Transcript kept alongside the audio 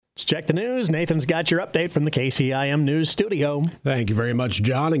Let's check the news. Nathan's got your update from the KCIM News Studio. Thank you very much,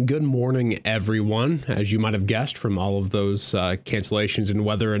 John, and good morning, everyone. As you might have guessed from all of those cancellations and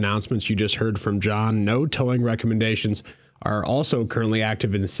weather announcements you just heard from John, no towing recommendations are also currently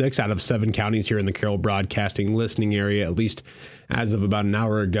active in 6 out of 7 counties here in the Carroll Broadcasting listening area, at least as of about an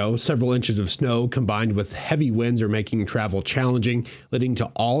hour ago. Several inches of snow combined with heavy winds are making travel challenging, leading to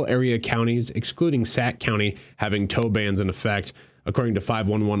all area counties, excluding Sac County, having tow bans in effect. According to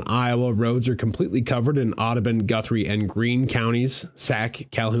 511 Iowa, roads are completely covered in Audubon, Guthrie, and Greene counties. Sac,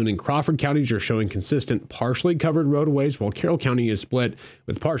 Calhoun, and Crawford counties are showing consistent partially covered roadways, while Carroll County is split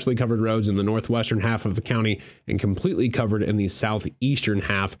with partially covered roads in the northwestern half of the county and completely covered in the southeastern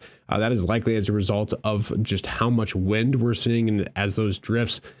half. That is likely as a result of just how much wind we're seeing, and as those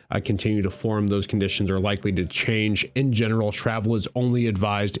drifts continue to form, those conditions are likely to change. In general, travel is only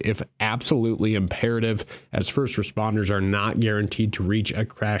advised if absolutely imperative, as first responders are not guaranteed to reach a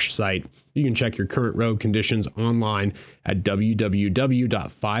crash site. You can check your current road conditions online at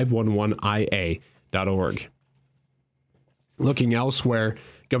www.511ia.org. Looking elsewhere,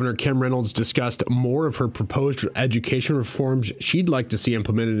 Governor Kim Reynolds discussed more of her proposed education reforms she'd like to see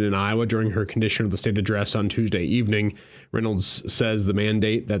implemented in Iowa during her Condition of the State address on Tuesday evening. Reynolds says the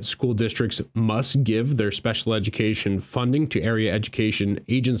mandate that school districts must give their special education funding to area education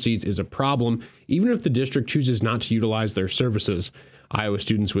agencies is a problem, even if the district chooses not to utilize their services. Iowa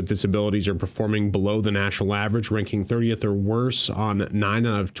students with disabilities are performing below the national average, ranking 30th or worse on 9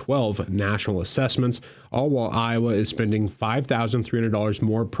 out of 12 national assessments, all while Iowa is spending $5,300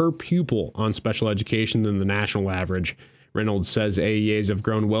 more per pupil on special education than the national average. Reynolds says AEAs have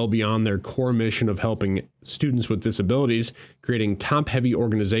grown well beyond their core mission of helping students with disabilities, creating top-heavy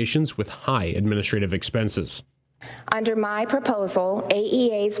organizations with high administrative expenses. Under my proposal,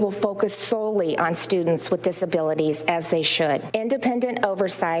 AEAs will focus solely on students with disabilities, as they should. Independent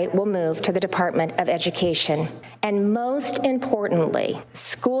oversight will move to the Department of Education. And most importantly,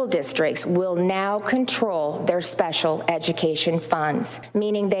 school districts will now control their special education funds,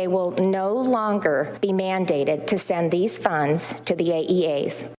 meaning they will no longer be mandated to send these funds to the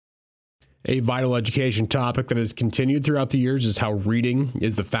AEAs. A vital education topic that has continued throughout the years is how reading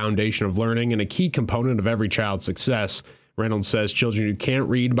is the foundation of learning and a key component of every child's success. Reynolds says children who can't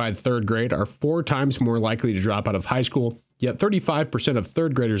read by the 3rd grade are 4 times more likely to drop out of high school, yet 35% of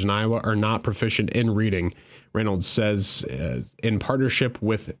 3rd graders in Iowa are not proficient in reading. Reynolds says in partnership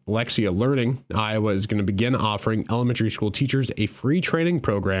with Lexia Learning, Iowa is going to begin offering elementary school teachers a free training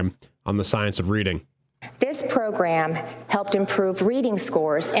program on the science of reading. This program helped improve reading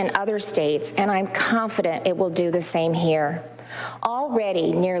scores in other states, and I'm confident it will do the same here.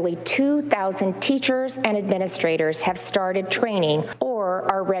 Already, nearly 2,000 teachers and administrators have started training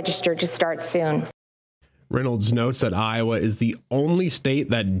or are registered to start soon. Reynolds notes that Iowa is the only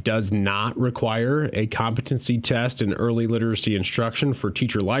state that does not require a competency test in early literacy instruction for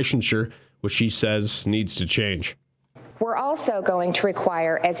teacher licensure, which she says needs to change. We're also going to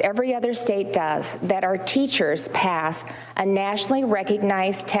require, as every other state does, that our teachers pass a nationally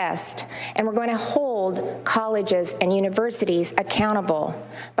recognized test, and we're going to hold colleges and universities accountable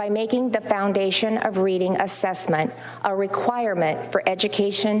by making the foundation of reading assessment a requirement for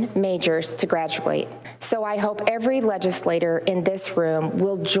education majors to graduate. So I hope every legislator in this room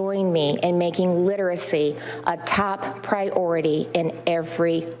will join me in making literacy a top priority in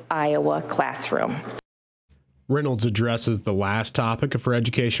every Iowa classroom. Reynolds addresses the last topic for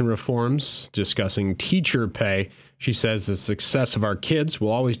education reforms, discussing teacher pay. She says the success of our kids will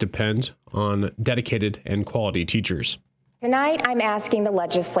always depend on dedicated and quality teachers. Tonight, I'm asking the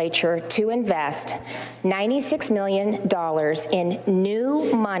legislature to invest $96 million in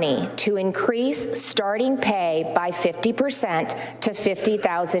new money to increase starting pay by 50% to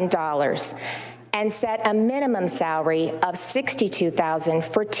 $50,000. And set a minimum salary of $62,000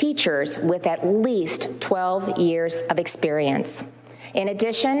 for teachers with at least 12 years of experience. In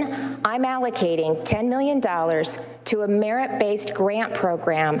addition, I'm allocating $10 million to a merit-based grant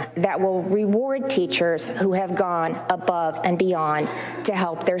program that will reward teachers who have gone above and beyond to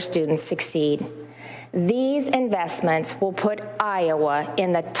help their students succeed. These investments will put Iowa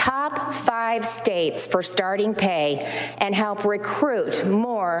in the top 5 states for starting pay and help recruit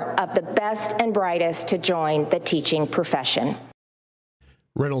more of the best and brightest to join the teaching profession.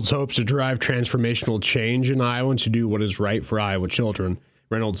 Reynolds hopes to drive transformational change in Iowa and to do what is right for Iowa children.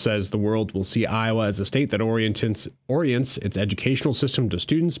 Reynolds says the world will see Iowa as a state that orients its educational system to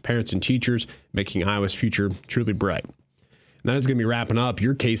students, parents, and teachers, making Iowa's future truly bright. That is going to be wrapping up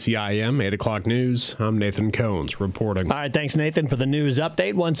your KCIM 8 o'clock news. I'm Nathan Cones reporting. All right, thanks, Nathan, for the news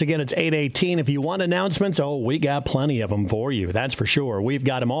update. Once again, it's 8:18. If you want announcements, we got plenty of them for you. That's for sure. We've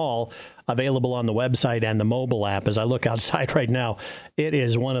got them all available on the website and the mobile app. As I look outside right now, it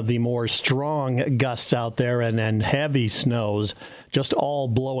is one of the more strong gusts out there and heavy snows, just all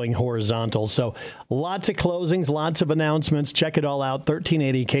blowing horizontal. So lots of closings, lots of announcements. Check it all out,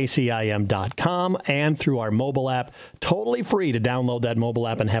 1380kcim.com and through our mobile app. Totally free to download that mobile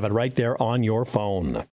app and have it right there on your phone.